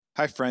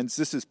Hi, friends.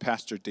 This is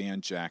Pastor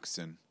Dan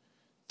Jackson.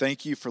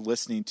 Thank you for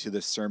listening to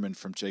this sermon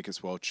from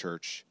Jacob's Well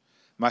Church.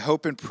 My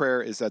hope and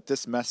prayer is that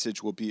this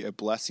message will be a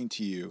blessing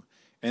to you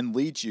and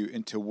lead you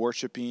into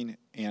worshiping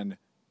and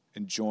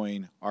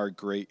enjoying our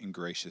great and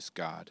gracious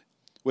God.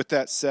 With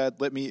that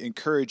said, let me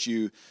encourage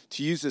you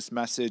to use this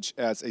message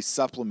as a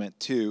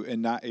supplement to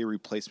and not a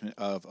replacement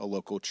of a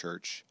local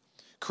church.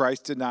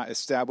 Christ did not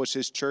establish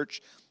his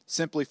church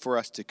simply for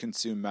us to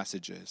consume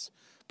messages,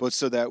 but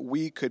so that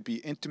we could be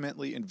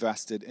intimately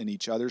invested in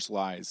each other's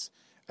lives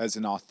as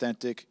an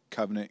authentic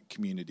covenant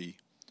community.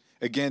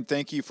 Again,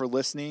 thank you for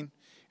listening,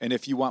 and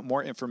if you want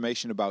more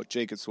information about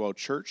Jacob's Well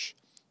Church,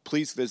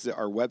 please visit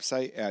our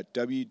website at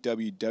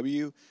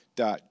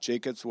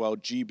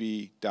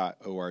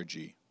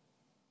www.jacobswellgb.org.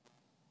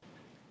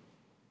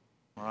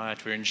 All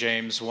right, we're in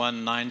James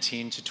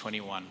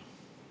 1:19-21.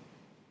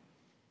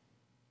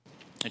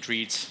 It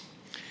reads,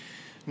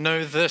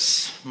 "Know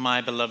this, my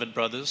beloved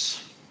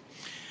brothers,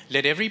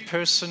 let every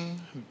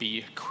person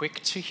be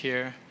quick to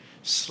hear,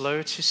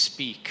 slow to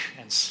speak,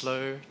 and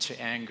slow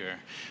to anger.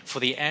 For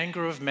the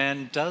anger of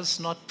man does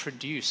not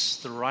produce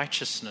the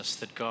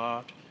righteousness of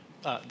God.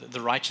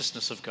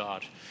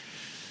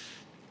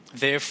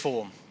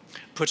 Therefore,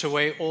 put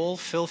away all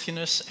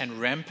filthiness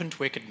and rampant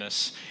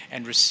wickedness,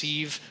 and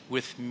receive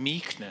with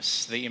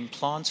meekness the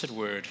implanted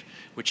word,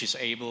 which is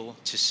able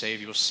to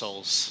save your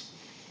souls."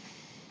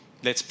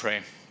 Let's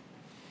pray.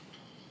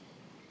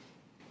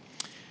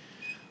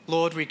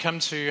 Lord, we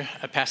come to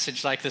a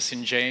passage like this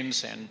in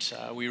James, and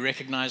we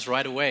recognize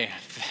right away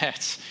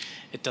that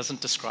it doesn't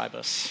describe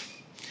us.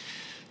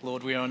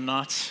 Lord, we are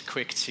not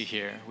quick to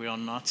hear. We are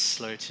not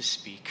slow to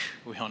speak.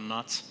 We are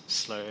not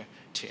slow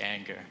to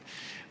anger.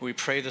 We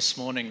pray this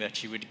morning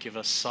that you would give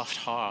us soft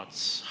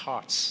hearts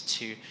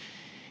to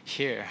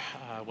hear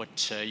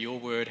what your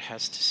word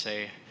has to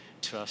say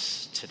to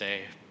us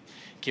today.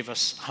 Give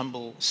us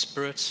humble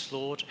spirits,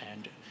 Lord,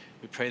 and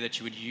we pray that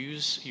you would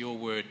use your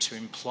word to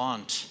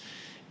implant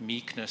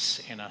meekness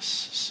in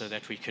us so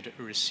that we could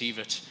receive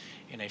it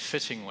in a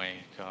fitting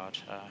way, God,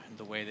 in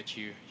the way that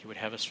you would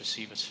have us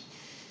receive it.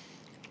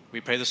 We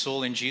pray this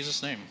all in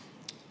Jesus' name.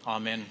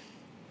 Amen.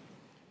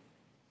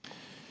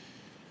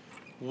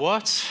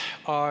 What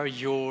are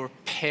your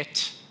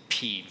pet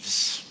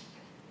peeves?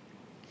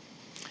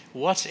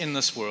 What in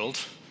this world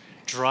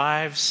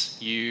drives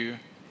you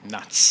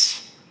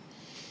nuts?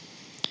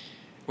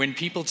 When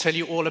people tell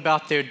you all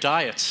about their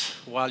diet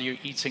while you're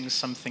eating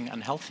something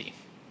unhealthy.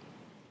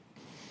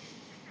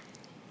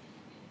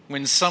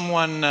 When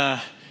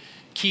someone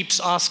keeps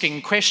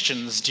asking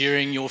questions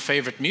during your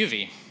favorite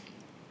movie.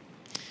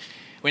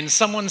 When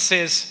someone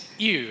says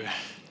 "ew"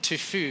 to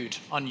food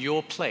on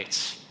your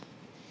plate.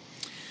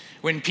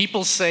 When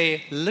people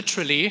say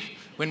literally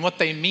when what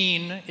they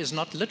mean is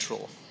not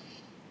literal.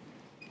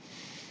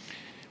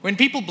 When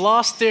people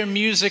blast their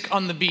music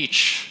on the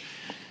beach,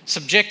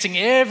 subjecting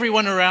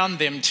everyone around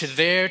them to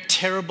their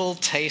terrible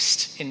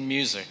taste in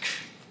music.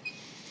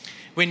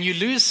 When you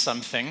lose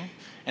something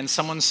and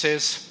someone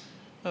says,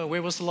 "Oh,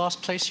 where was the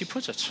last place you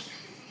put it?"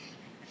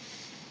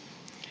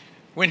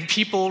 When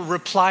people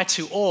reply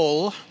to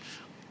all,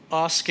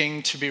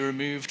 asking to be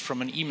removed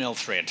from an email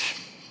thread.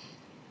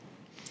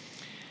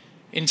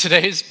 In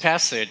today's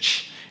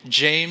passage,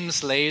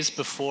 James lays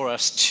before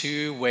us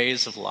two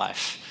ways of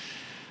life: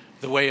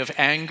 the way of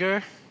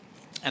anger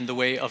and the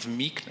way of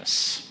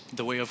meekness,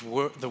 the way of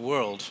the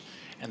world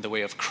and the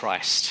way of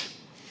Christ.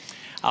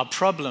 Our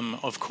problem,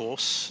 of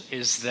course,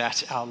 is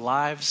that our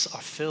lives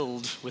are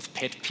filled with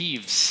pet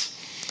peeves,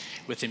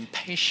 with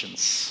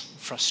impatience,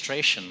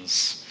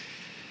 frustrations.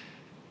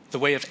 The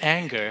way of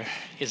anger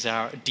is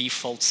our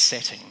default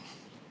setting.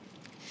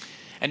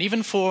 And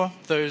even for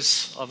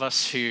those of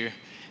us who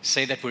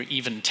say that we're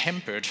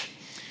even-tempered,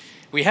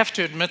 we have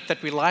to admit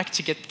that we like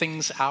to get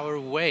things our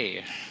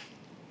way.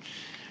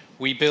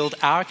 We build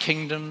our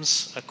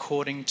kingdoms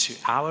according to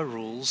our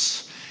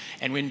rules,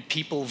 and when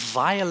people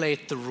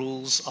violate the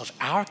rules of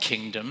our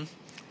kingdom,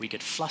 we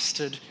get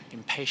flustered,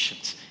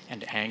 impatient,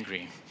 and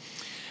angry.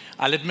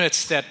 I'll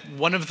admit that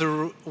one of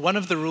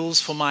the rules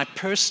for my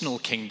personal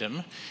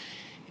kingdom,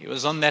 it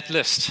was on that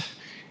list.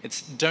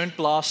 It's don't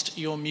blast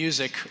your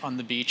music on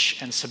the beach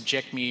and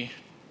subject me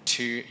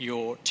to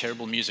your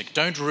terrible music.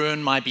 Don't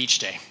ruin my beach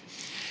day.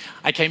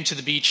 I came to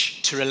the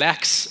beach to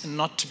relax and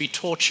not to be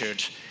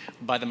tortured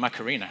by the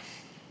Macarena.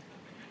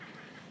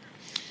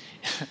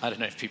 I don't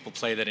know if people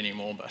play that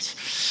anymore, but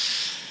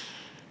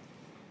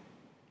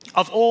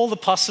of all the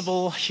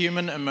possible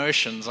human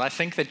emotions, I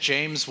think that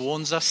James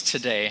warns us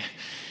today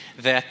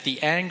that the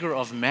anger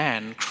of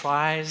man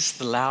cries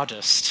the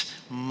loudest,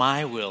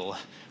 "My will,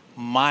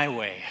 my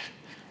way,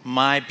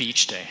 my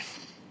beach day."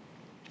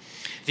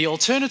 The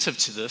alternative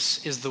to this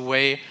is the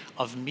way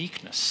of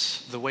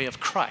meekness, the way of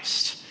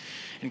Christ.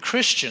 And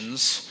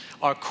Christians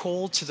are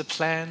called to the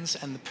plans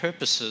and the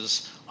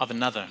purposes of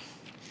another.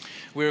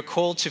 We are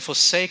called to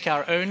forsake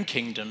our own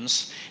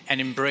kingdoms and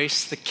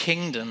embrace the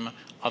kingdom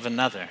of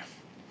another.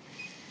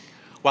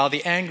 While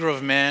the anger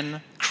of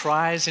man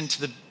cries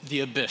into the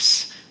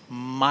abyss,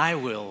 "My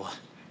will,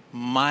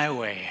 my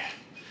way,"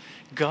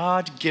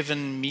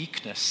 God-given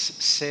meekness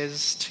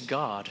says to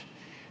God,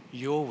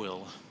 your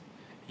will,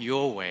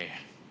 your way.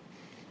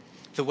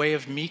 The way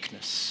of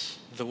meekness,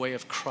 the way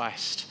of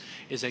Christ,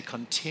 is a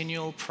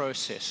continual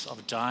process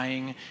of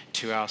dying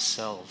to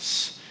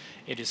ourselves.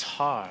 It is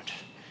hard,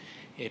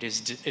 it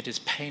is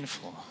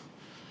painful,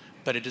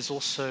 but it is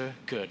also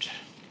good.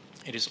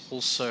 It is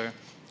also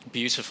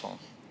beautiful.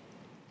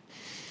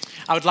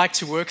 I would like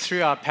to work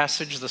through our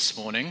passage this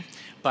morning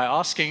by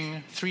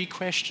asking 3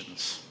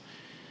 questions.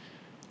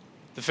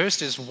 The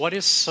first is, what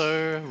is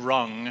so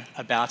wrong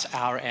about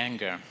our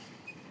anger?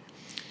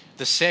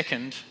 The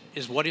second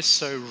is, what is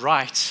so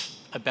right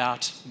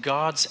about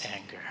God's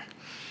anger?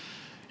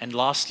 And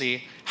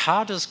lastly,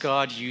 how does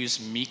God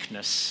use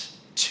meekness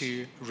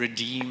to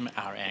redeem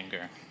our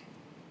anger?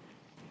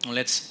 Well,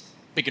 let's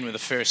begin with the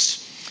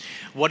first.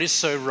 What is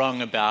so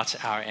wrong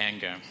about our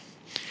anger?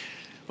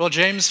 Well,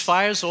 James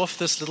fires off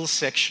this little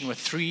section with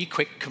 3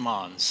 quick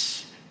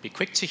commands. Be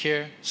quick to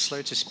hear,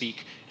 slow to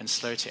speak, and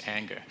slow to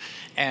anger.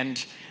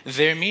 And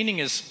their meaning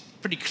is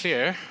pretty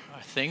clear,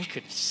 I think.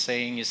 He's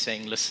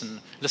saying,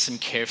 listen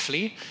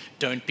carefully.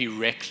 Don't be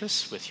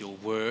reckless with your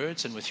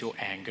words and with your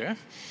anger.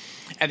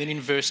 And then in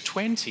verse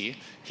 20,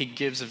 he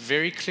gives a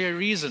very clear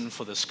reason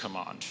for this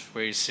command,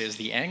 where he says,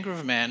 the anger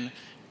of man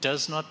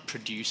does not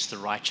produce the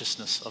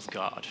righteousness of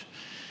God.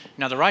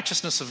 Now, the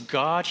righteousness of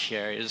God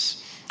here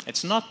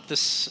it's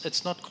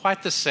not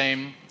quite the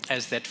same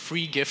as that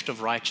free gift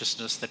of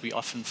righteousness that we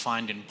often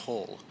find in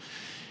Paul.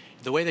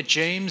 The way that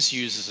James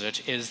uses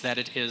it is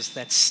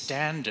that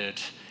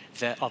standard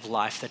of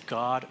life that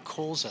God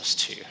calls us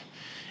to.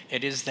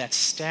 It is that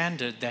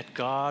standard that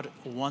God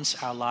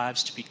wants our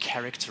lives to be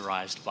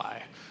characterized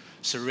by.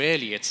 So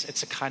really,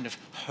 it's a kind of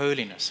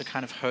holiness, a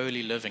kind of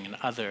holy living, an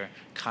other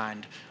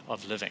kind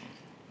of living.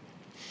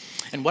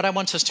 And what I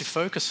want us to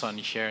focus on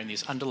here in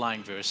these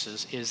underlying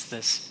verses is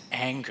this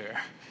anger.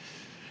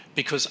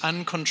 Because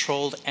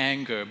uncontrolled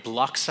anger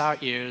blocks our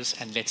ears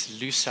and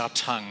lets loose our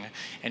tongue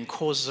and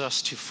causes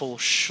us to fall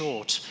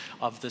short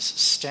of this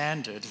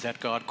standard that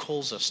God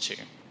calls us to.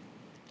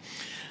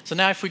 So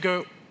now if we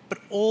go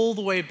all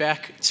the way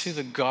back to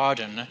the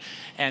garden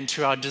and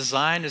to our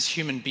design as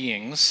human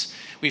beings,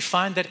 we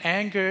find that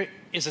anger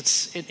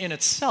in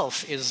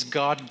itself is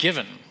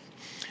God-given.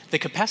 The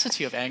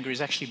capacity of anger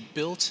is actually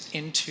built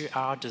into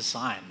our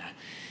design.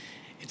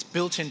 It's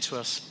built into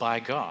us by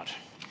God.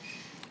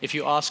 If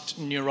you asked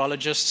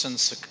neurologists and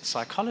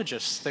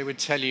psychologists, they would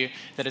tell you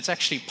that it's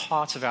actually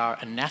part of our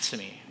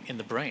anatomy in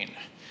the brain.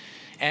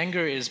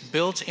 Anger is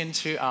built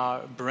into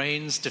our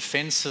brain's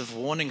defensive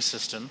warning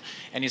system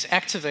and is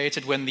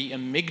activated when the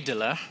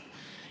amygdala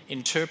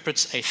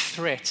interprets a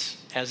threat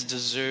as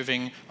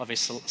deserving of a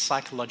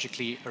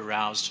psychologically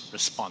aroused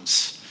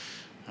response.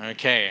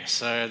 Okay,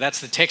 so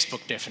that's the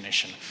textbook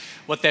definition.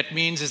 What that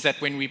means is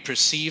that when we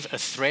perceive a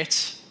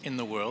threat in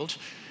the world,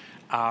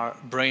 our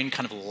brain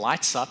kind of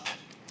lights up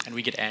and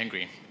we get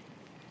angry.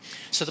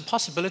 So the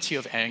possibility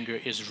of anger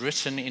is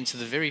written into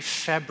the very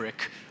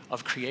fabric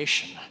of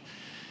creation.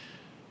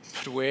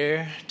 But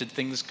where did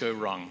things go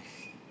wrong?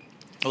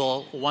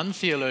 Well, one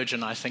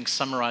theologian, I think,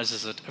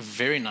 summarizes it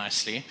very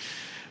nicely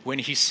when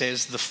he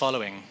says the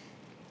following: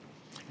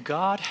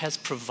 God has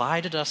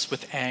provided us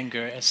with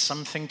anger as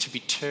something to be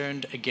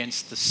turned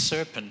against the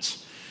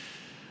serpent,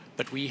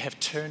 but we have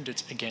turned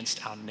it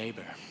against our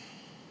neighbor.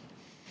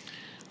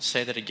 I'll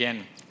say that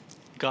again.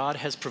 God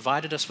has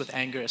provided us with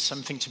anger as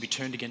something to be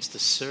turned against the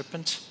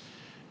serpent,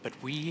 but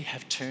we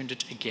have turned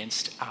it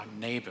against our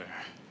neighbor.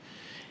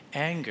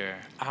 Anger,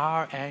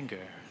 our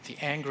anger, the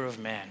anger of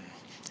man,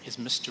 is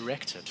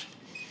misdirected.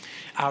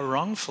 Our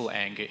wrongful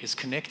anger is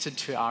connected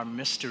to our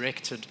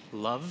misdirected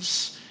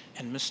loves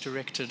and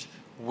misdirected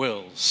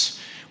wills.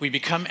 We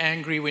become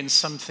angry when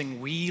something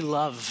we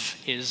love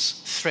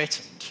is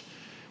threatened.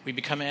 We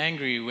become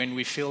angry when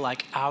we feel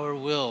like our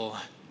will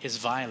is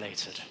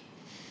violated.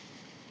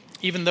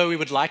 Even though we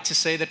would like to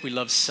say that we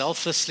love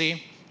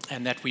selflessly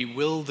and that we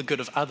will the good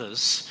of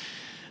others,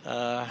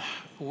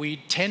 we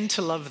tend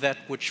to love that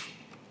which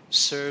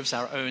serves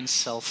our own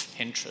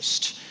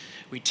self-interest.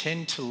 We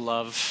tend to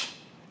love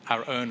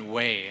our own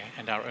way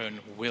and our own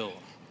will.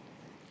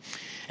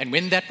 And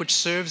when that which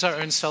serves our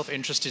own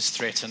self-interest is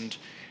threatened,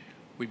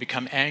 we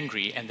become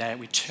angry, and that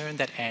we turn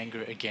that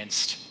anger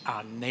against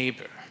our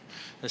neighbor.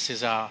 This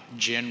is our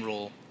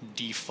general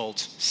default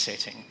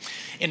setting.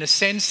 In a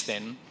sense,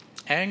 then,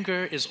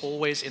 anger is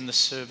always in the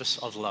service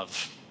of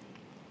love.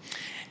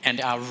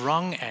 And our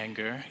wrong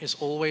anger is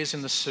always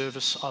in the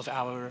service of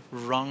our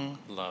wrong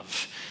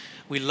love.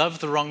 We love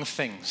the wrong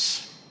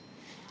things.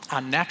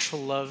 Our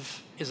natural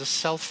love is a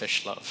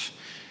selfish love.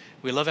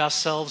 We love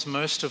ourselves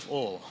most of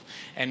all,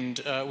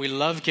 and we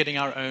love getting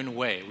our own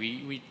way.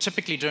 We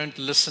typically don't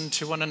listen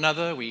to one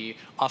another. We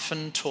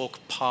often talk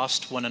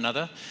past one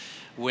another.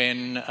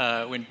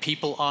 When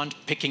people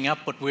aren't picking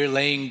up what we're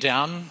laying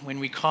down, when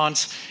we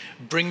can't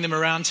bring them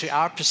around to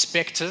our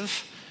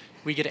perspective,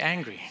 we get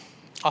angry,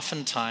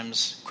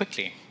 oftentimes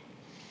quickly.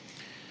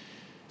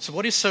 So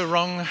what is so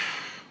wrong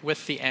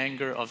with the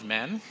anger of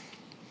man?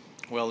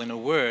 Well, in a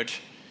word,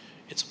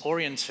 it's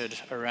oriented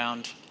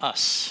around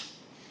us.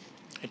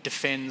 It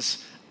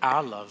defends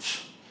our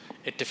love.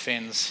 It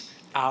defends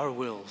our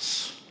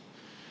wills.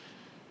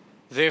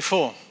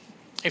 Therefore,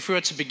 if we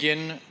were to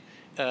begin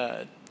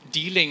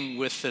dealing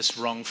with this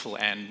wrongful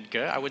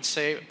anger, I would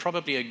say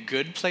probably a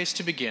good place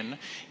to begin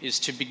is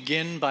to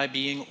begin by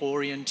being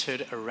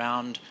oriented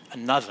around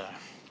another.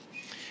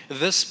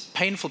 This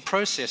painful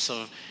process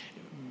of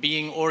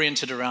being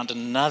oriented around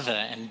another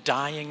and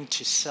dying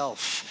to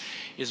self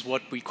is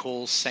what we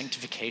call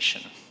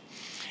sanctification.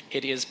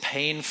 It is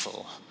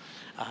painful.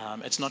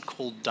 It's not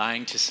called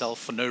dying to self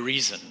for no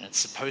reason. It's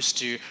supposed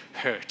to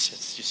hurt.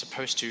 You're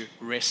supposed to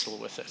wrestle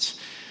with it.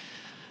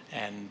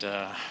 And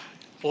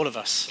all of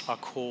us are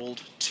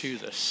called to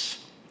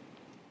this.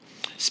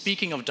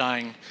 Speaking of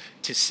dying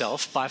to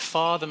self, by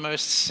far the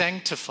most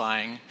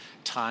sanctifying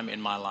time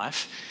in my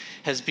life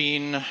has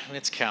been,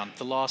 let's count,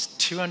 the last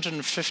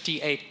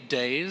 258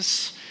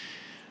 days,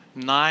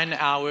 9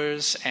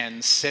 hours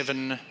and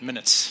 7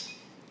 minutes.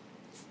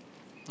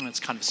 And that's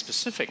kind of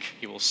specific,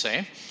 you will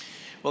say.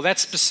 Well,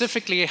 that's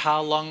specifically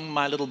how long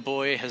my little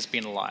boy has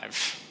been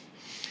alive.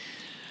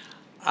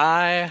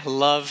 I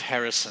love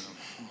Harrison.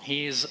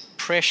 He's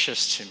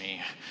precious to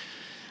me.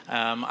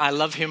 I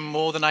love him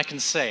more than I can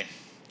say.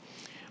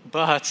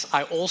 But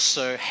I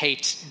also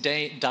hate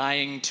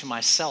dying to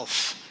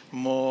myself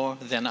more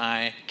than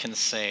I can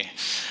say.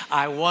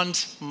 I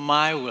want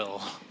my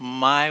will,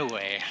 my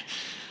way.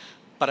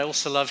 But I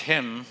also love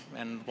him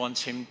and want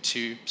him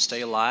to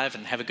stay alive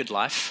and have a good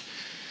life.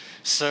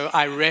 So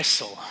I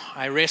wrestle.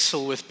 I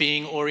wrestle with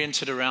being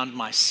oriented around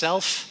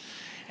myself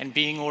and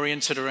being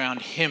oriented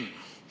around him,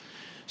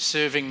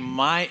 serving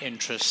my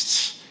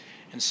interests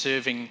and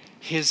serving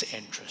his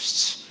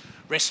interests.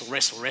 Wrestle,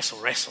 wrestle, wrestle,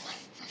 wrestle.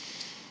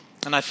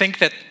 And I think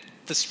that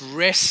this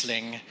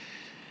wrestling,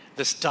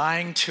 this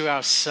dying to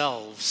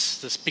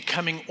ourselves, this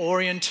becoming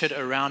oriented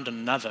around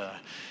another,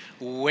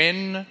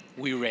 when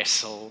we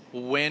wrestle,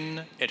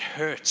 when it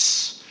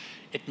hurts,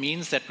 it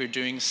means that we're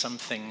doing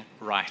something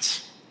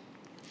right.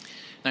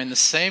 Now, in the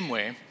same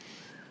way,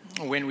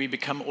 when we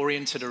become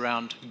oriented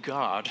around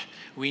God,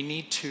 we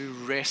need to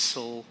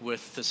wrestle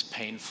with this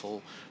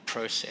painful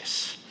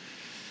process.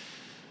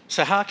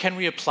 So how can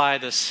we apply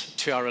this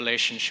to our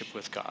relationship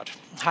with God?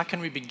 How can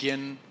we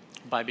begin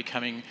by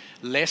becoming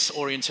less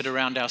oriented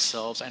around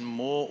ourselves and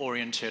more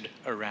oriented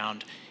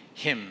around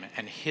Him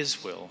and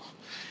His will?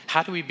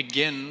 How do we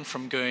begin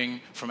from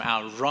going from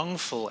our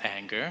wrongful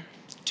anger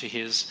to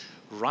His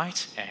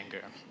right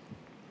anger?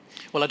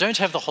 Well, I don't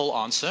have the whole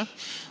answer.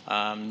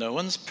 No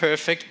one's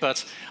perfect,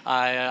 but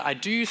I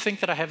do think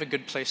that I have a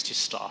good place to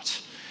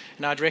start.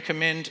 And I'd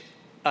recommend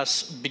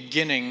us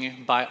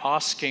beginning by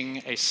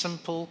asking a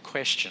simple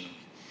question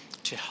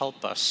to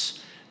help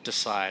us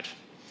decide.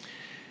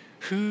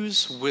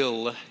 Whose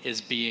will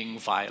is being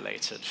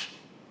violated?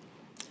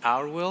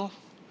 Our will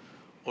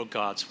or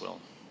God's will?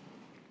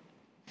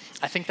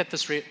 I think that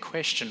this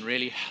question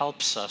really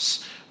helps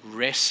us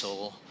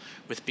wrestle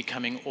with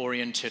becoming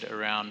oriented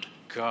around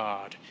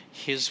God,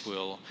 His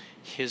will,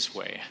 His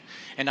way.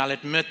 And I'll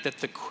admit that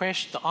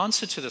the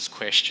answer to this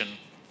question,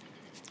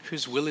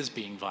 whose will is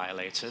being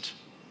violated,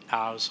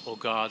 ours or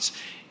God's,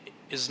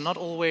 is not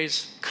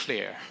always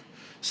clear.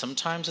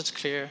 Sometimes it's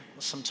clear,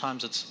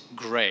 sometimes it's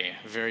gray,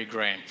 very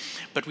gray.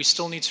 But we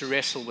still need to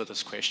wrestle with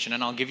this question,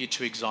 and I'll give you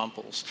 2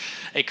 examples.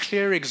 A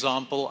clear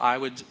example, I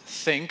would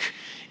think,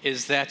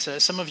 is that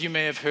some of you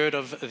may have heard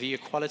of the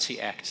Equality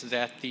Act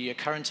that the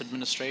current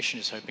administration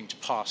is hoping to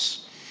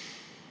pass.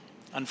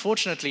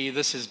 Unfortunately,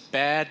 this is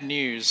bad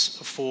news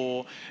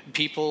for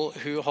people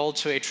who hold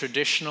to a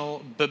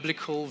traditional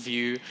biblical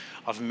view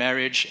of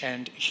marriage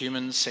and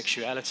human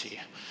sexuality.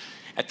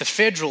 At the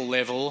federal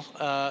level,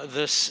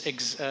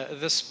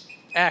 this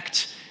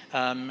act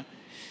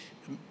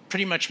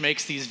pretty much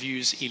makes these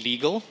views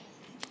illegal,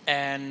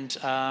 and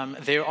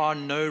there are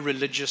no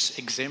religious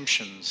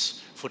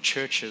exemptions for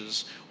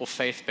churches or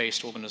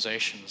faith-based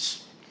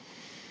organizations.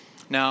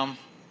 Now,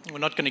 we're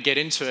not going to get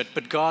into it,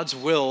 but God's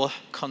will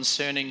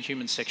concerning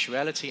human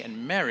sexuality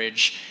and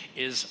marriage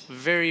is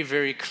very,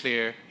 very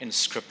clear in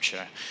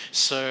Scripture.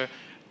 So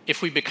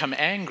if we become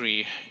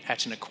angry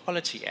at an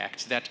Equality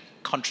Act that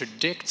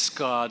contradicts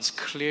God's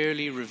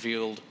clearly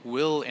revealed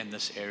will in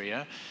this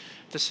area,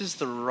 this is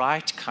the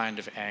right kind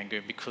of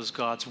anger because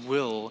God's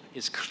will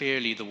is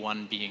clearly the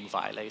one being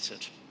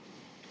violated.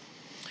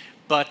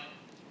 But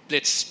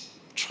let's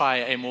try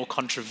a more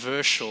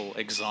controversial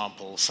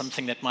example,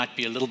 something that might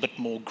be a little bit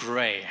more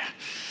gray.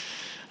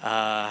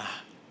 A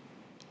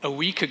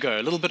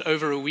little bit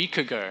over a week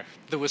ago,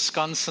 the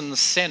Wisconsin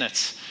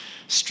Senate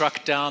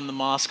struck down the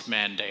mask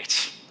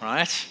mandate,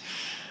 right?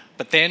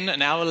 But then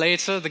an hour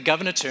later, the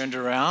governor turned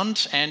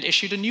around and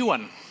issued a new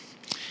one.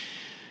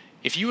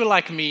 If you were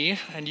like me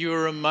and you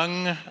were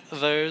among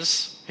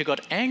those who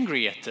got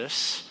angry at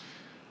this,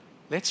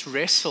 let's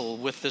wrestle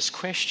with this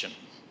question.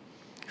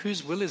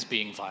 Whose will is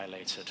being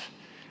violated?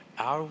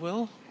 Our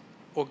will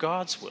or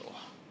God's will?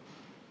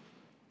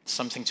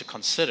 Something to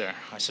consider,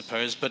 I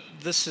suppose, but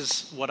this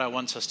is what I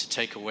want us to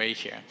take away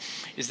here,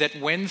 is that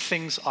when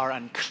things are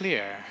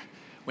unclear,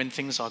 when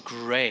things are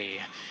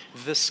gray,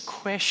 this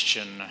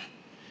question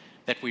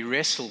that we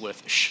wrestle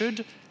with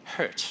should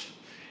hurt.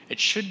 It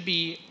should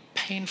be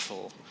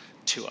painful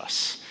to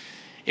us.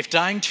 If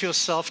dying to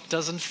yourself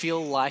doesn't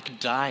feel like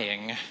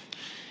dying,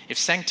 if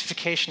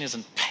sanctification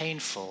isn't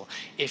painful,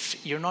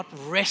 if you're not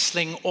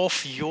wrestling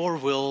off your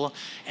will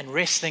and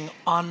wrestling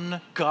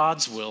on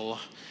God's will,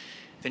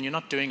 then you're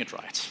not doing it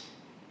right.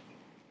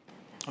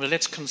 Well,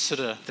 let's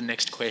consider the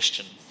next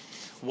question.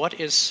 What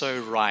is so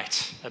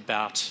right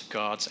about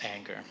God's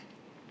anger?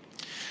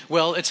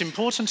 Well, it's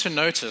important to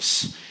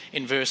notice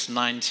in verse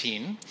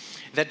 19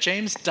 that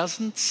James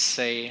doesn't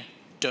say,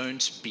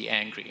 don't be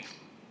angry.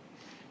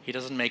 He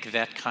doesn't make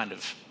that kind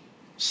of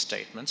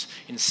statement.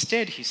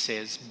 Instead, he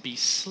says, be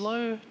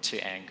slow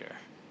to anger.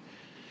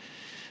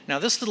 Now,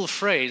 this little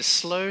phrase,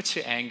 slow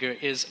to anger,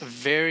 is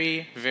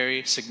very,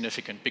 very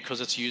significant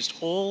because it's used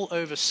all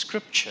over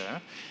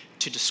Scripture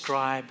to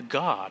describe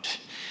God.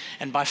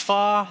 And by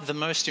far, the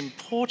most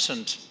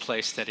important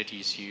place that it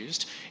is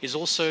used is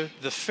also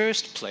the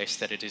first place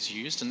that it is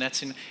used, and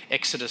that's in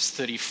Exodus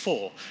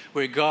 34,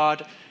 where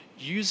God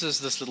uses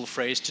this little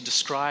phrase to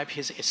describe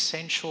his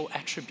essential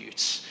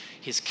attributes,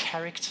 his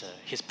character,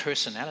 his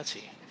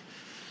personality.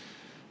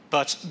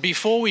 But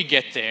before we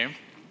get there,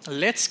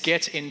 let's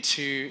get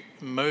into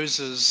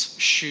Moses'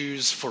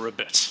 shoes for a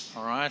bit,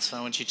 all right? So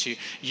I want you to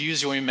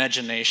use your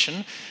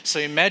imagination. So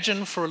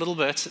imagine for a little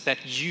bit that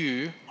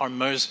you are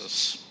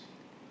Moses.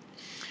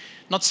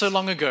 Not so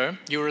long ago,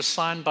 you were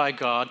assigned by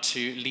God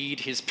to lead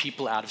his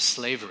people out of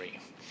slavery.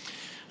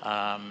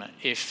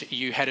 If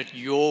you had it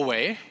your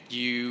way,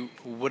 you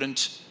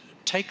wouldn't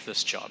take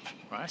this job,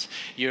 right?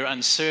 You're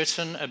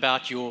uncertain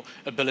about your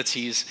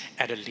abilities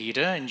as a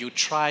leader, and you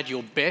tried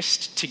your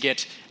best to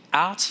get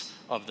out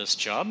of this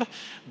job,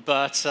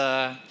 but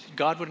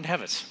God wouldn't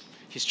have it.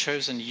 He's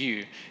chosen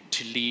you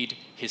to lead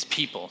his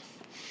people.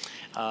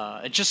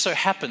 It just so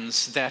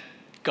happens that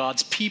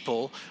God's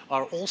people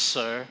are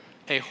also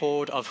a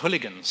horde of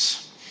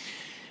hooligans.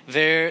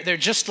 They're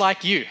just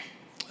like you.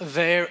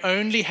 They're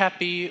only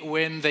happy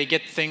when they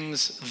get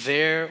things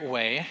their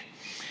way.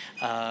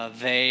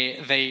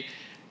 They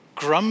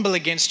grumble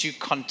against you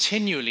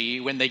continually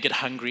when they get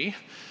hungry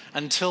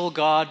until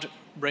God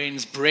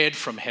rains bread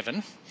from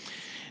heaven.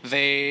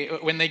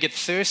 When they get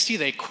thirsty,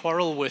 they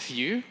quarrel with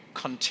you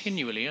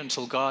continually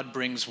until God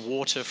brings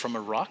water from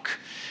a rock.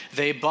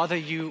 They bother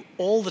you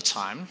all the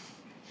time.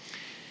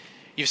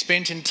 You've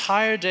spent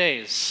entire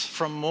days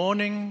from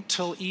morning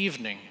till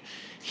evening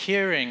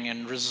hearing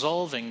and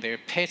resolving their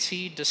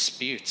petty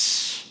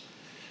disputes.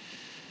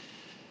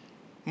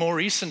 More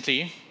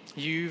recently,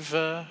 you've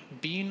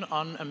been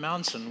on a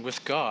mountain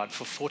with God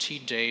for 40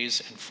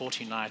 days and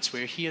 40 nights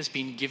where he has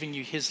been giving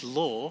you his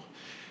law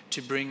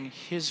to bring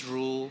his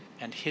rule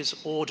and his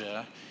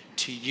order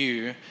to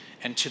you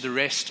and to the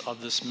rest of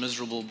this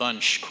miserable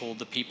bunch called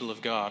the people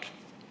of God.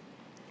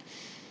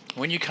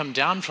 When you come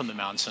down from the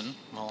mountain,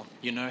 well,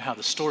 you know how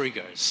the story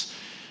goes.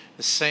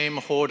 The same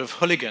horde of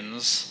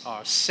hooligans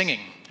are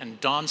singing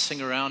and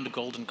dancing around a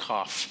golden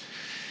calf.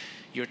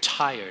 You're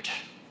tired,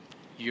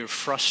 you're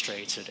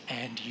frustrated,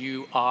 and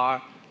you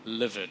are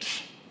livid.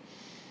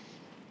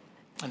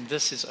 And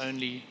this is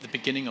only the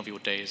beginning of your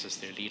days as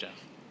their leader.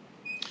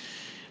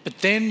 But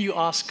then you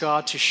ask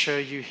God to show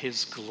you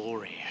his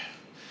glory.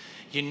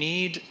 You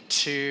need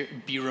to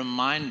be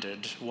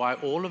reminded why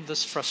all of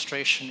this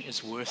frustration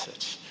is worth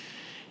it.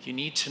 You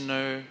need to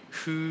know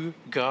who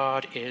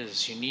God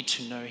is. You need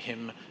to know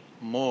him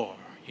more.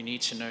 You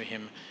need to know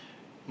him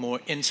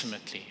more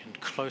intimately and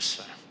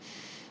closer.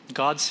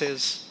 God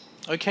says,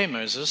 okay,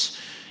 Moses,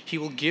 he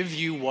will give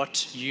you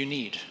what you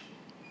need.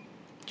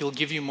 He'll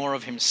give you more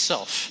of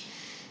himself.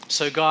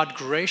 So God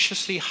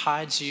graciously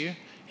hides you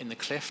in the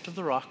cleft of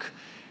the rock,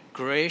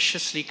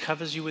 graciously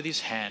covers you with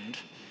his hand,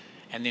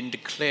 and then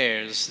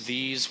declares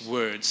these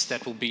words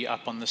that will be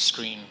up on the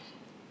screen.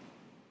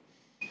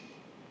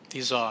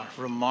 These are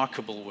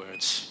remarkable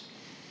words.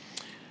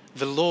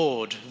 The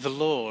Lord,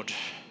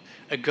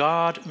 a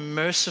God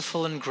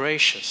merciful and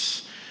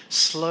gracious,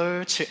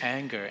 slow to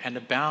anger and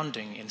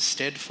abounding in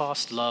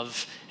steadfast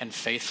love and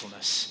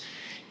faithfulness,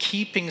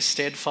 keeping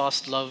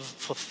steadfast love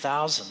for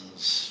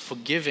thousands,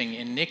 forgiving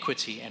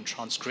iniquity and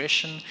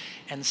transgression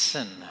and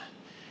sin,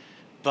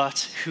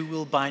 but who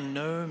will by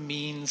no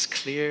means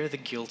clear the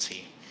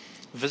guilty,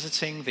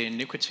 visiting the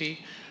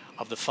iniquity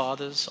of the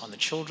fathers on the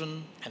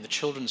children and the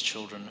children's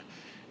children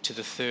to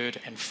the third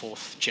and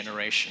fourth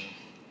generation.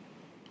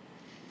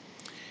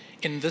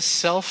 In this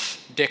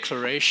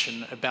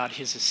self-declaration about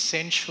his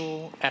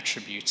essential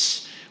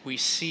attributes, we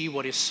see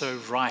what is so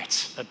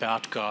right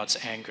about God's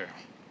anger.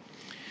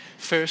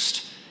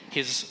 First,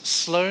 his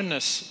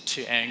slowness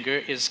to anger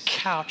is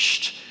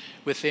couched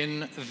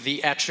within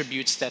the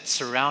attributes that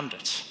surround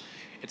it.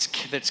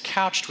 That's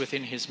couched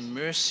within his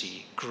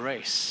mercy,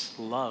 grace,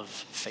 love,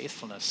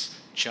 faithfulness,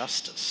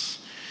 justice.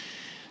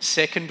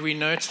 Second, we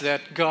note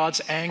that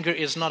God's anger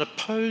is not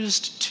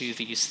opposed to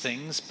these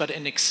things, but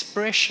an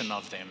expression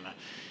of them.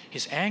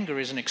 His anger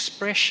is an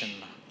expression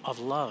of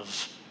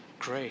love,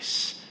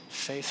 grace,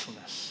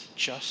 faithfulness,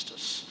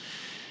 justice.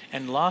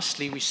 And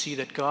lastly, we see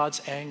that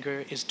God's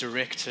anger is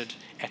directed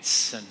at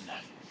sin.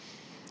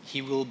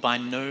 He will by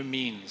no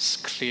means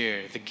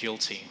clear the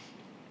guilty.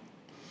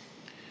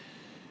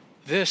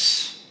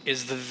 This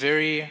is the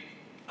very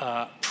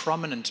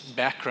prominent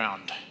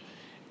background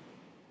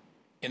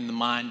in the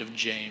mind of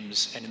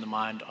James and in the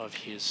mind of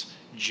his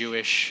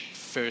Jewish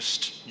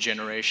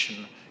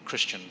first-generation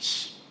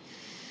Christians.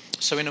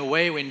 So in a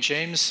way, when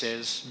James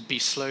says, be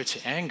slow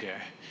to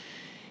anger,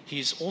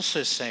 he's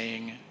also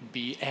saying,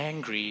 be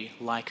angry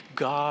like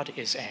God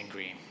is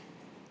angry.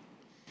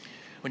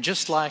 When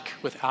just like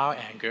with our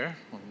anger,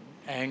 when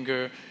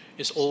anger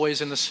is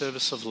always in the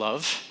service of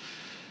love,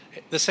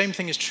 the same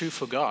thing is true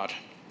for God.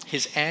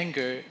 His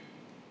anger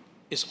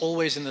is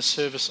always in the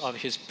service of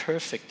his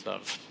perfect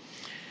love.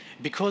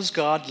 Because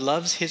God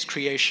loves his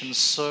creation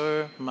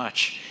so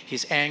much,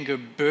 his anger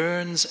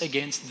burns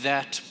against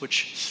that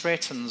which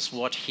threatens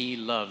what he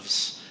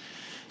loves.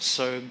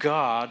 So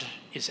God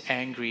is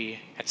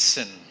angry at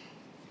sin.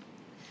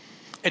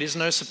 It is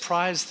no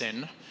surprise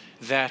then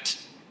that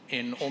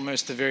in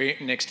almost the very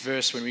next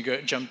verse, when we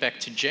jump back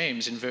to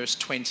James in verse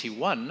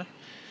 21,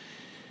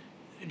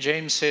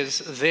 James says,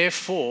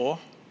 therefore,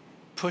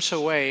 put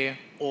away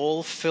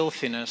all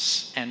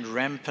filthiness and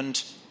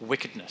rampant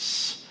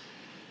wickedness.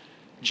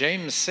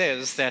 James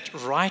says that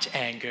right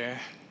anger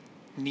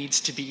needs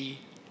to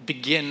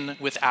begin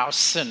with our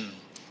sin.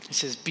 He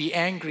says, be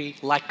angry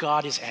like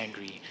God is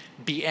angry.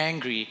 Be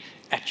angry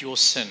at your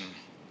sin.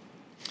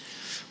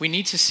 We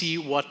need to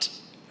see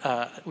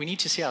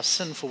our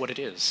sin for what it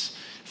is.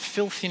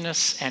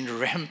 Filthiness and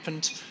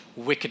rampant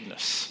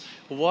wickedness.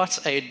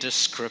 What a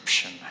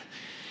description.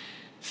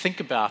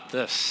 Think about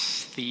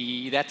this.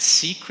 That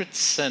secret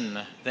sin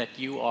that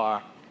you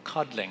are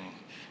coddling,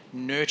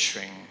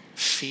 nurturing,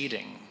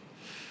 feeding,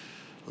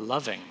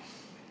 loving.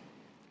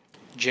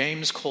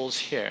 James calls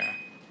here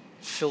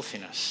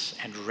filthiness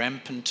and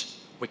rampant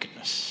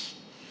wickedness.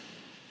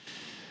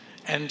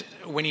 And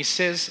when he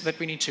says that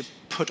we need to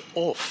put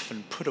off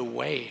and put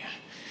away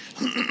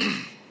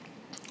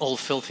all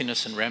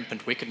filthiness and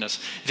rampant wickedness,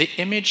 the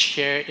image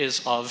here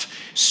is of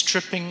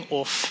stripping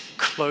off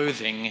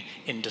clothing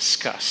in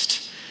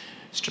disgust,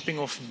 stripping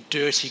off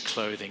dirty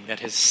clothing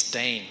that has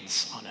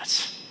stains on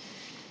it.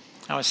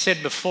 Now, I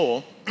said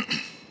before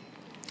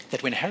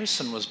that when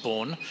Harrison was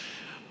born,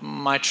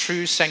 my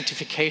true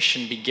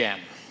sanctification began.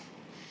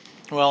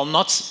 Well,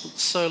 not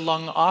so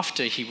long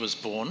after he was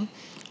born,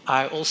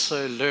 I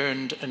also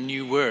learned a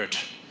new word.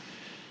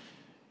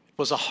 It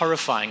was a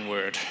horrifying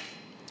word,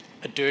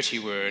 a dirty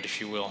word,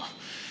 if you will,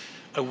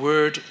 a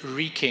word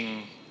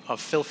reeking of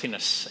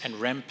filthiness and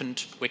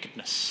rampant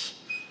wickedness.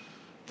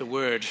 The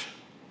word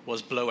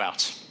was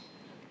blowout.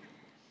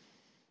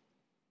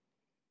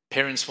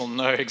 Parents will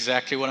know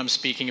exactly what I'm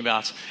speaking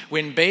about.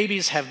 When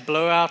babies have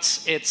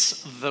blowouts,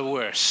 it's the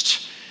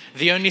worst.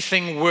 The only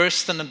thing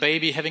worse than a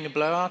baby having a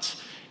blowout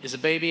is a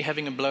baby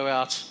having a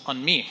blowout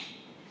on me.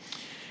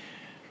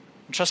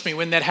 And trust me,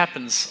 when that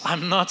happens,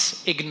 I'm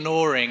not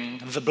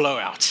ignoring the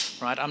blowout,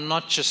 right? I'm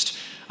not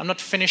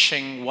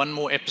finishing one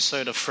more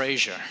episode of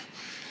Frasier.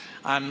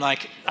 I'm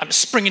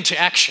springing to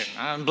action.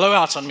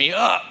 Blowout on me.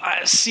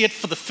 I see it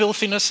for the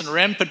filthiness and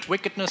rampant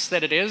wickedness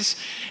that it is,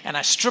 and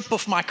I strip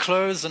off my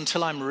clothes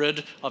until I'm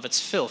rid of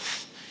its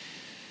filth.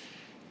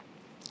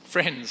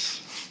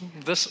 Friends,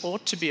 this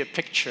ought to be a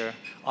picture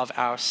of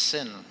our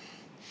sin.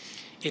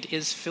 It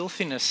is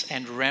filthiness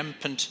and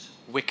rampant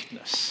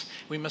wickedness.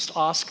 We must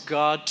ask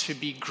God to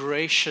be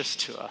gracious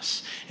to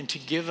us and to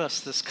give us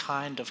this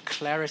kind of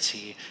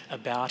clarity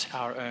about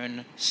our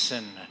own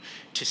sin,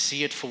 to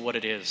see it for what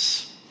it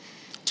is.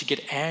 To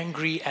get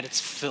angry at its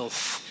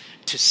filth,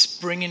 to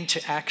spring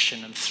into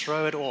action and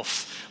throw it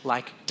off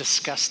like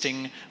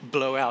disgusting,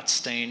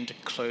 blowout-stained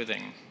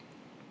clothing.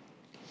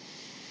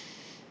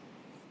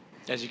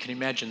 As you can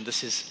imagine,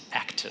 this is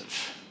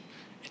active.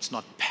 It's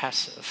not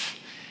passive.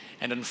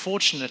 And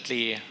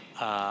unfortunately,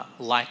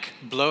 like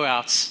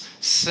blowouts,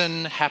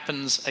 sin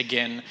happens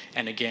again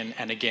and again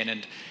and again.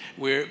 And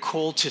we're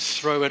called to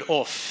throw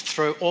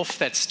off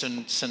that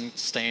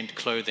sin-stained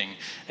clothing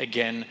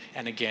again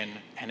and again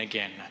and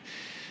again.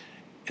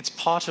 It's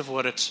part of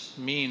what it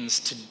means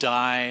to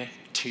die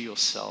to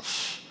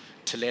yourself,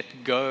 to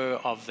let go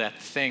of that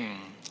thing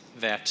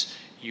that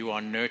you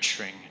are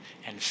nurturing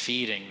and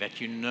feeding, that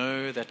you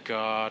know that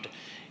God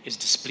is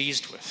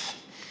displeased with.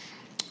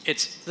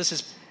 This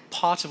is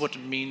part of what it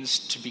means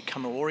to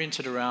become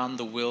oriented around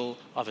the will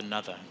of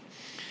another.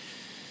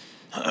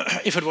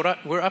 If it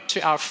were up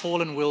to our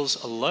fallen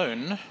wills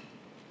alone,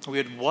 we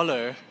would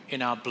wallow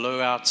in our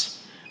blowout,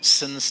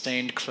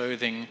 sin-stained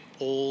clothing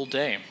all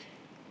day.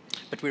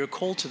 But we are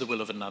called to the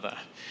will of another.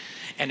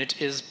 And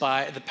it is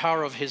by the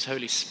power of his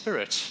Holy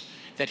Spirit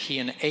that he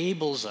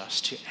enables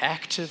us to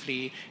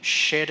actively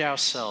shed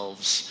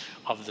ourselves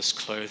of this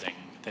clothing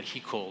that he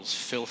calls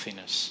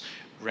filthiness,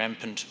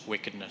 rampant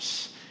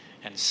wickedness,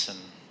 and sin.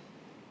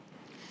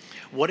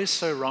 What is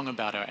so wrong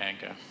about our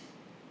anger?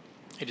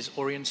 It is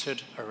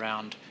oriented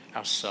around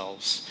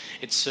ourselves.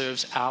 It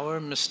serves our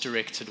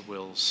misdirected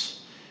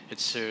wills. It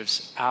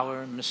serves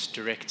our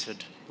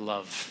misdirected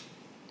love.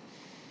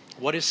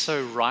 What is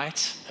so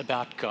right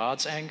about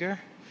God's anger?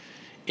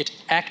 It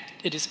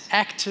is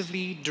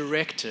actively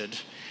directed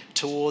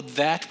toward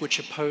that which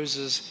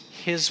opposes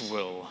his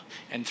will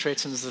and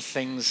threatens the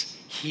things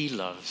he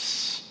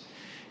loves.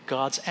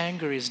 God's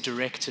anger is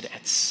directed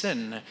at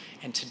sin,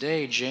 and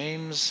today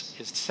James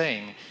is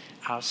saying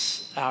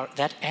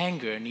that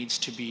anger needs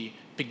to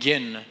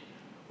begin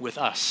with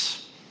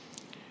us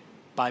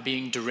by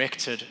being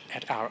directed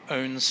at our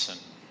own sin.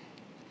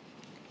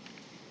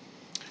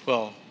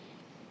 Well,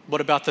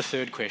 what about the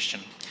third question?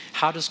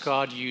 How does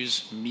God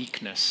use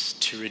meekness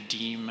to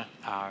redeem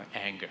our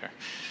anger?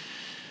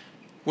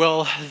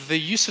 Well, the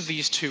use of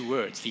these two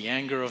words, the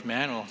anger of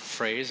man, or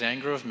phrase,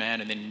 anger of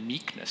man, and then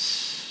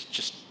meekness,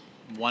 just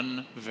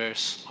one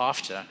verse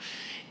after,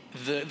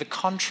 the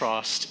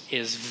contrast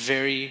is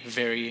very,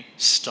 very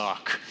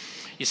stark.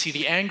 You see,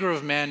 the anger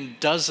of man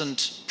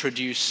doesn't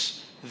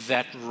produce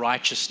that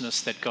righteousness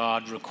that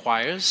God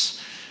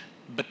requires,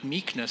 but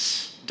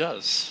meekness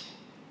does.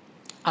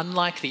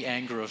 Unlike the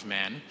anger of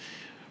man,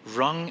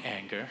 wrong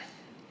anger,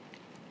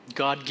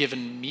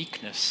 God-given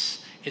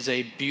meekness is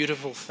a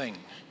beautiful thing.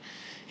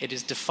 It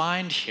is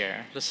defined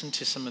here, listen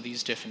to some of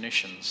these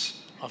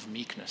definitions of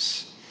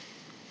meekness.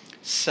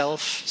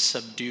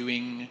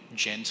 Self-subduing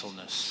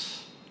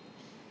gentleness.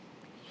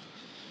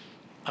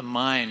 A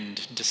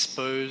mind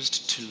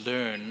disposed to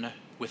learn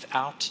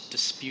without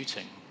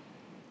disputing.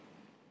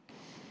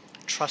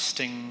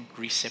 Trusting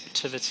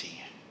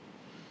receptivity.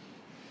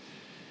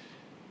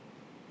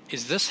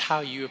 Is this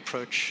how you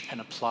approach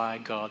and apply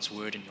God's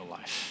word in your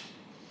life?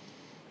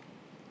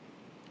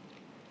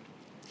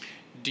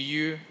 Do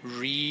you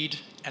read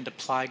and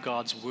apply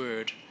God's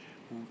word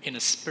in a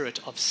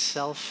spirit of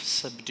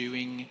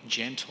self-subduing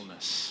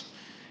gentleness?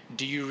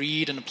 Do you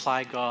read and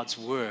apply God's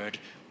word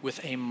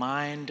with a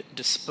mind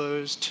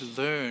disposed to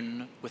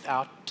learn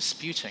without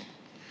disputing?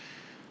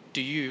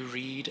 Do you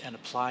read and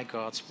apply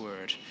God's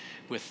word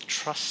with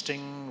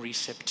trusting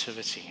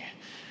receptivity,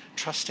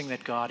 trusting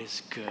that God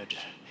is good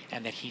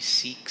and that he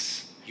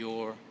seeks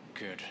your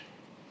good?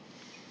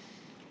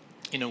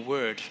 In a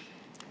word,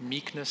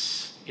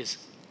 meekness is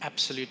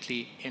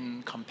absolutely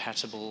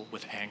incompatible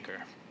with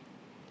anger.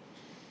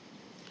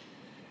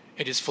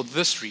 It is for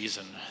this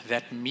reason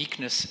that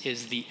meekness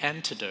is the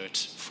antidote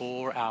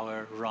for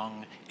our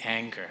wrong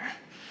anger.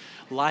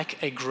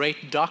 Like a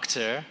great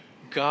doctor,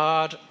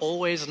 God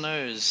always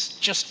knows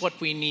just what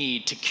we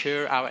need to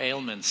cure our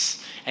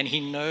ailments, and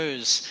he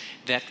knows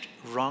that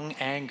wrong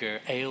anger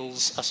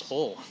ails us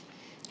all.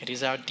 It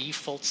is our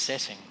default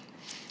setting.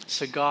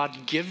 So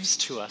God gives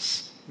to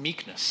us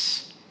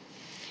meekness.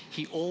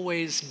 He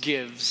always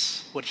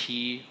gives what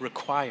he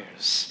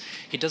requires.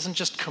 He doesn't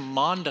just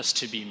command us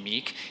to be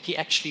meek, he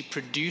actually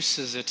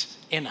produces it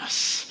in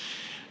us.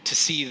 To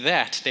see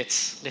that,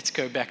 let's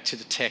go back to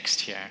the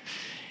text here.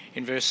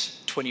 In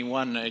verse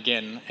 21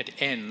 again, it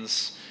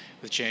ends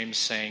with James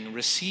saying,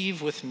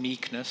 "Receive with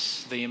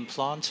meekness the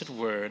implanted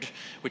word,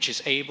 which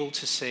is able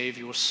to save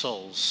your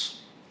souls."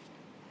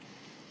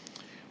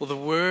 Well, the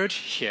word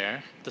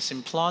here, this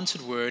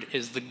implanted word,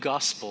 is the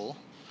gospel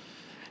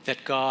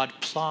that God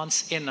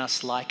plants in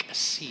us like a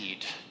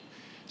seed.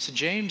 So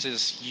James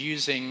is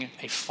using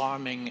a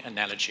farming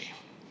analogy,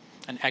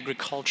 an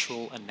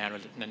agricultural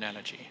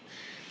analogy.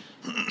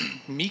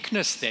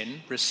 Meekness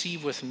then,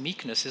 receive with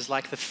meekness, is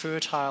like the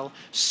fertile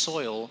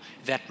soil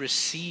that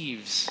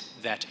receives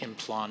that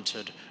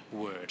implanted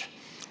word.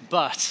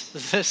 But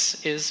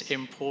this is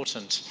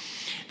important.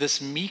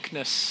 This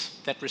meekness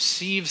that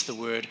receives the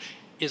word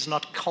is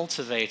not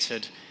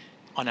cultivated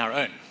on our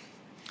own.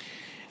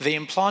 The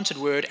implanted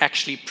word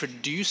actually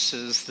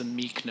produces the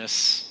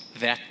meekness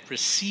that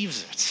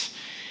receives it.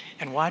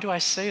 And why do I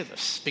say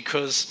this?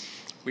 Because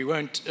we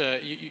won't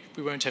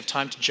have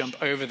time to jump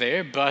over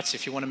there, but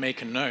if you want to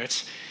make a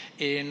note,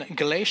 in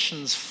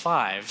Galatians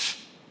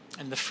 5,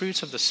 and the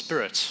fruit of the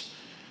Spirit,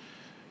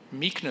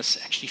 meekness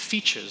actually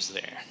features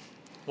there.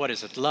 What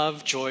is it?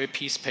 Love, joy,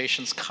 peace,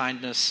 patience,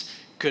 kindness,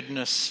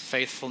 goodness,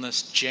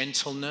 faithfulness,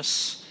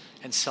 gentleness,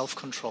 and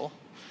self-control.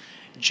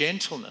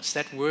 Gentleness,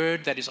 that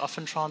word that is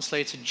often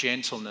translated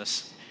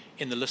gentleness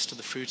in the list of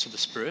the fruits of the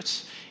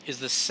Spirit, is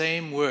the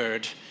same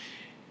word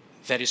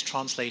that is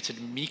translated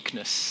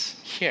meekness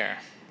here.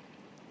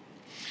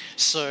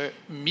 So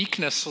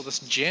meekness, or this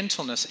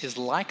gentleness, is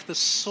like the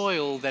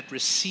soil that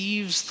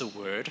receives the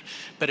word,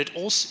 but it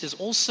also is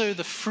also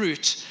the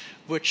fruit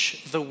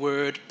which the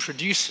word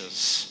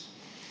produces.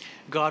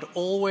 God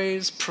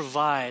always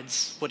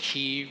provides what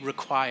he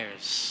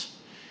requires.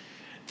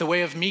 The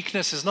way of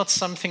meekness is not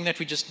something that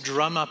we just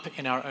drum up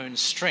in our own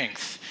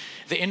strength.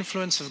 The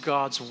influence of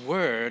God's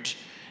word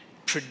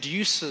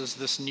produces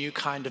this new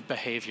kind of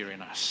behavior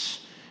in us,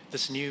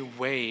 this new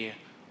way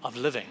of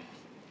living,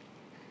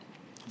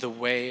 the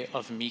way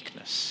of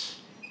meekness.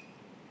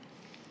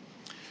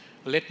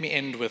 Let me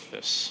end with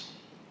this.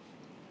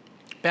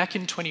 Back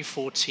in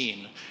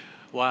 2014,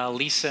 while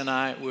Lisa and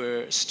I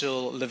were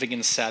still living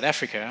in South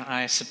Africa,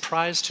 I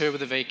surprised her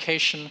with a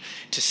vacation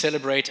to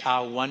celebrate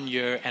our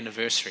 1-year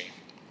anniversary.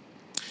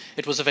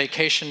 It was a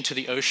vacation to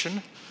the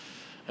ocean,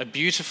 a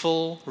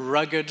beautiful,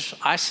 rugged,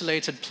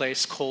 isolated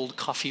place called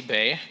Coffee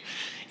Bay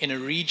in a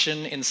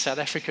region in South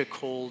Africa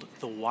called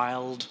the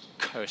Wild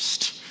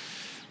Coast.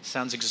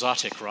 Sounds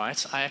exotic,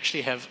 right? I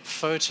actually have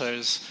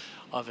photos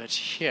of it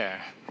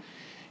here.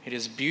 It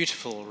is a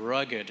beautiful,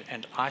 rugged,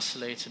 and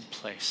isolated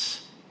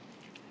place.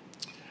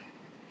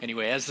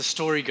 Anyway, as the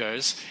story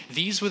goes,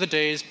 these were the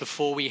days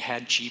before we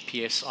had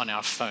GPS on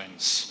our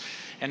phones.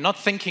 And not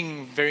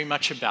thinking very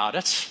much about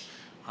it,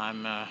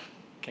 I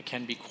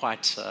can be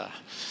quite,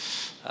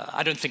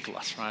 I don't think a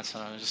lot, right? So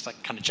I just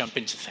kind of jump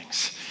into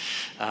things.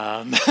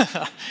 I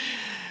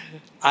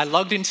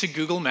logged into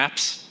Google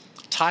Maps,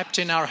 typed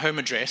in our home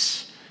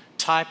address,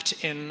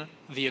 typed in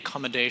the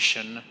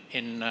accommodation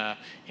in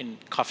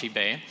Coffee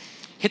Bay,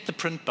 hit the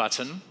print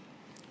button,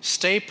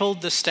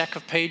 stapled the stack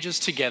of pages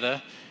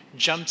together,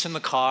 jumped in the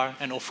car,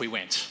 and off we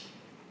went.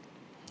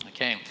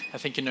 Okay, I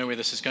think you know where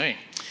this is going.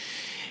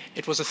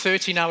 It was a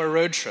 13-hour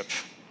road trip.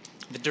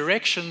 The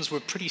directions were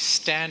pretty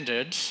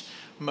standard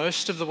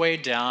most of the way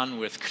down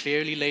with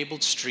clearly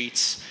labeled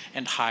streets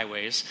and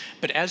highways.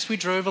 But as we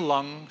drove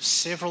along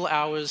several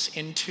hours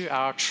into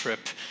our trip,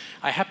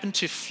 I happened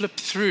to flip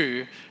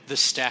through the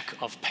stack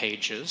of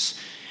pages,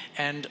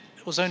 and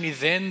it was only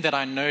then that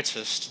I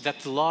noticed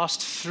that the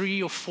last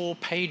 3 or 4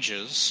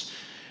 pages,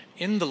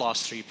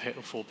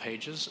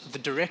 the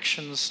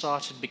directions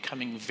started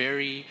becoming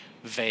very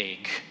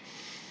vague.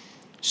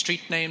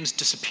 Street names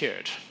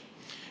disappeared.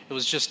 It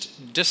was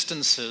just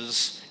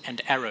distances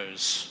and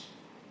arrows.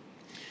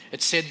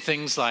 It said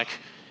things like,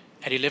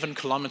 at 11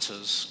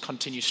 kilometers,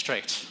 continue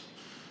straight.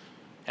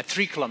 At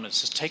 3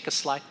 kilometers, take a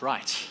slight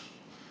right.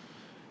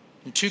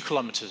 In 2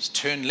 kilometers,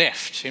 turn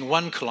left. In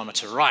 1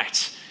 kilometer,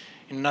 right.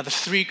 In another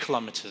 3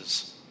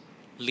 kilometers,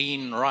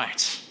 lean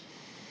right.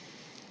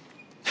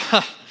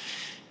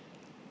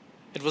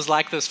 It was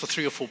like this for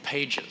 3 or 4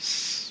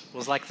 pages. It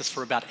was like this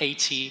for about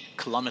 80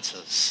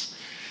 kilometers.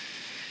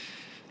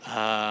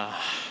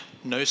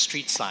 No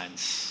street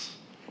signs,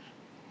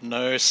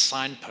 no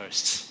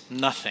signposts,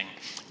 nothing.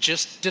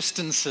 Just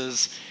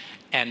distances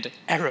and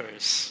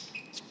arrows.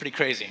 It's pretty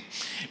crazy.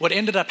 What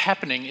ended up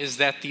happening is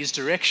that these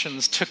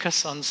directions took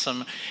us on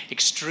some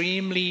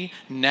extremely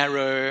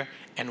narrow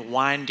and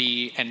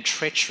windy and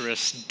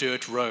treacherous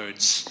dirt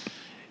roads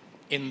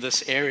in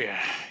this area,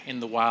 in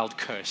the Wild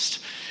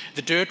Coast.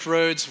 The dirt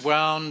roads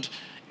wound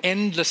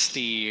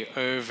endlessly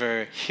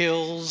over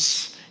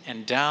hills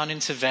and down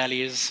into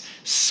valleys,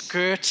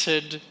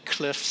 skirted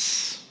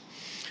cliffs,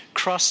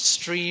 crossed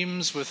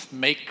streams with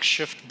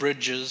makeshift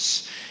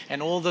bridges, and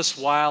all this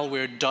while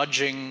we're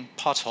dodging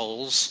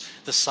potholes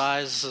the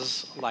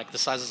sizes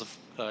of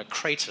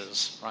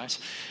craters, right?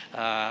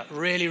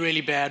 Really,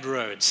 really bad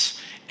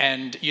roads.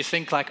 And you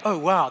think like, oh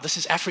wow, this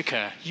is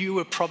Africa. You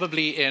were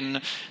probably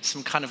in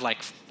some kind of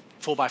like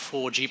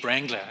 4x4 Jeep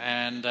Wrangler,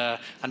 and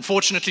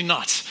unfortunately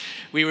not.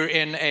 We were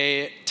in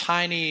a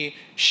tiny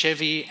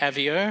Chevy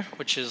Aveo,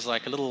 which is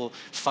like a little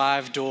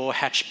 5-door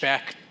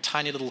hatchback,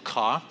 tiny little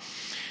car.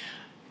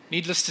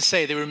 Needless to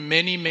say, there were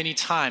many, many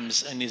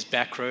times in these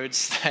back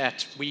roads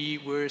that we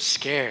were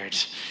scared.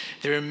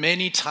 There were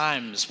many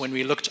times when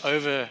we looked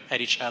over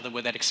at each other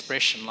with that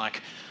expression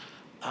like,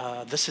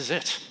 this is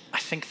it. I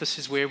think this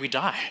is where we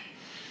die.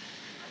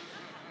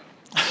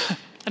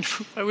 And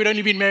we'd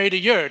only been married a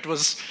year. It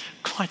was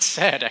quite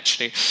sad,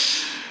 actually.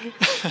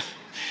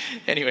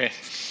 Anyway,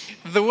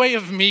 the way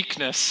of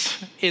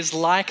meekness is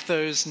like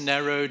those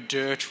narrow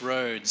dirt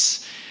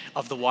roads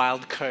of the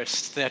Wild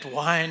Coast that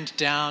wind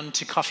down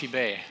to Coffee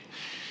Bay.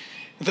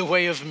 The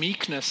way of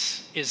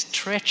meekness is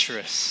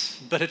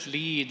treacherous, but it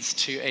leads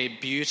to a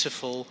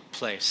beautiful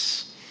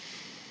place.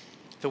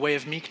 The way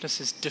of meekness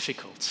is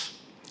difficult.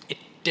 It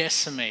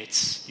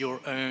decimates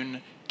your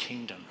own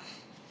kingdom.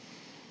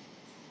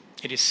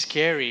 It is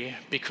scary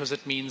because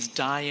it means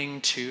dying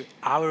to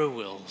our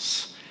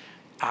wills,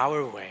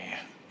 our way,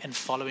 and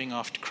following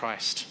after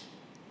Christ.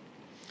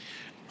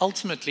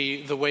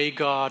 Ultimately, the way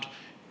God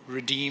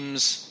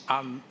redeems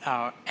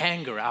our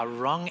anger, our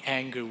wrong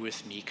anger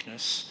with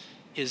meekness,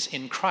 is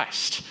in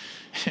Christ.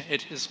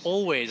 It is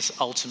always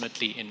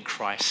ultimately in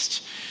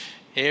Christ.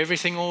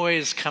 Everything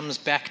always comes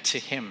back to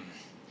Him.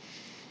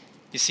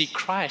 You see,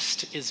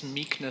 Christ is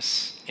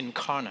meekness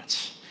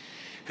incarnate,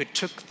 who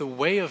took the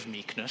way of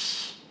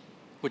meekness,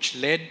 which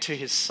led to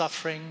His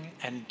suffering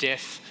and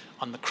death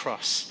on the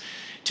cross,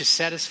 to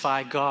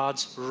satisfy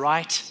God's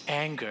right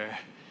anger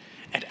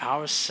at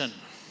our sin.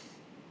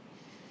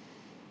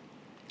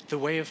 The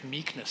way of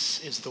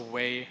meekness is the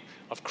way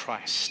of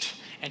Christ,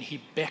 and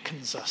He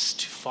beckons us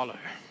to follow.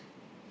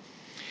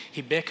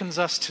 He beckons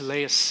us to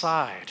lay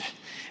aside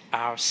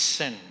our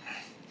sin.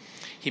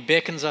 He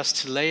beckons us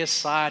to lay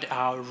aside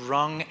our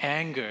wrong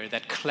anger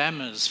that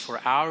clamors for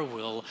our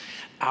will,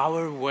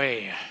 our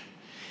way.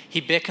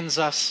 He beckons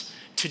us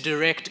to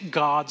direct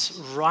God's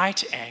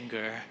right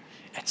anger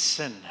at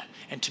sin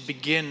and to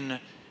begin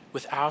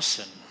with our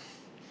sin.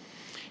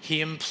 He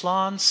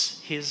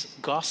implants His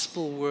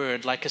gospel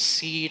word like a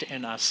seed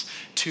in us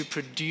to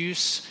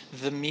produce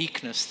the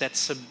meekness that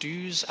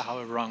subdues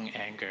our wrong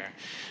anger,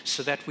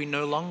 so that we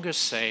no longer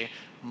say,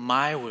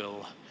 my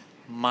will,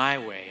 my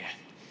way,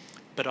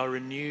 but are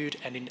renewed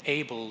and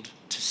enabled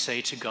to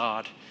say to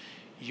God,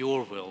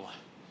 your will,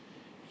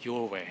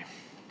 your way.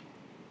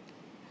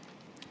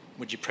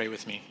 Would you pray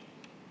with me?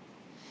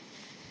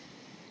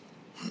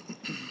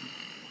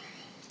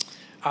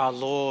 Our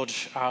Lord,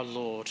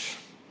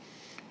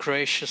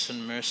 gracious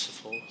and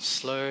merciful,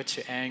 slow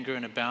to anger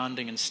and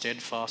abounding in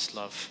steadfast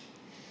love.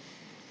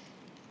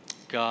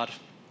 God,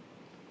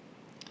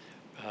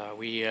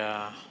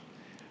 we're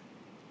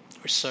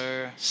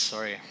so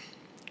sorry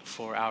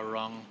for our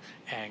wrong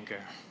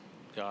anger,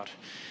 God.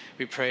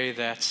 We pray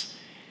that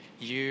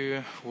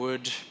you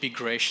would be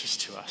gracious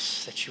to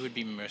us, that you would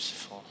be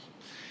merciful,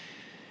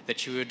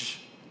 that you would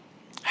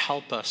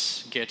help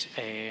us get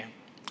a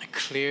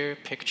clear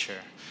picture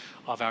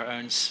of our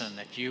own sin,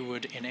 that you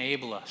would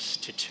enable us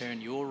to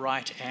turn your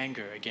right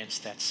anger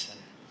against that sin.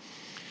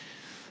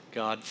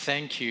 God,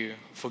 thank you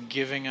for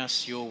giving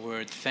us your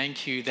word.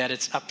 Thank you that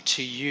it's up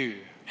to you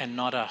and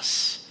not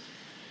us,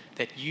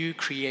 that you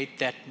create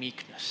that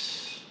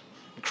meekness.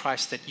 And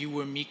Christ, that you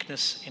were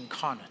meekness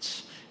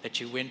incarnate, that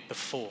you went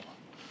before,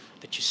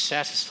 that you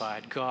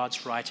satisfied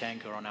God's right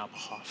anger on our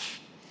behalf.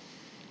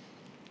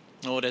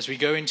 Lord, as we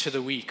go into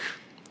the week,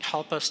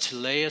 help us to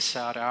lay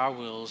aside our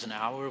wills and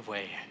our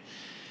way.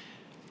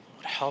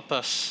 Lord, help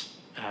us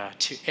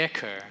to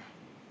echo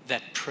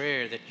that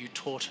prayer that you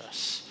taught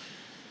us.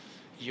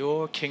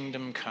 Your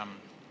kingdom come,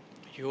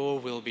 your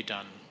will be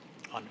done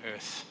on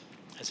earth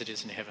as it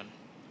is in heaven.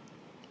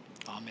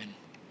 Amen.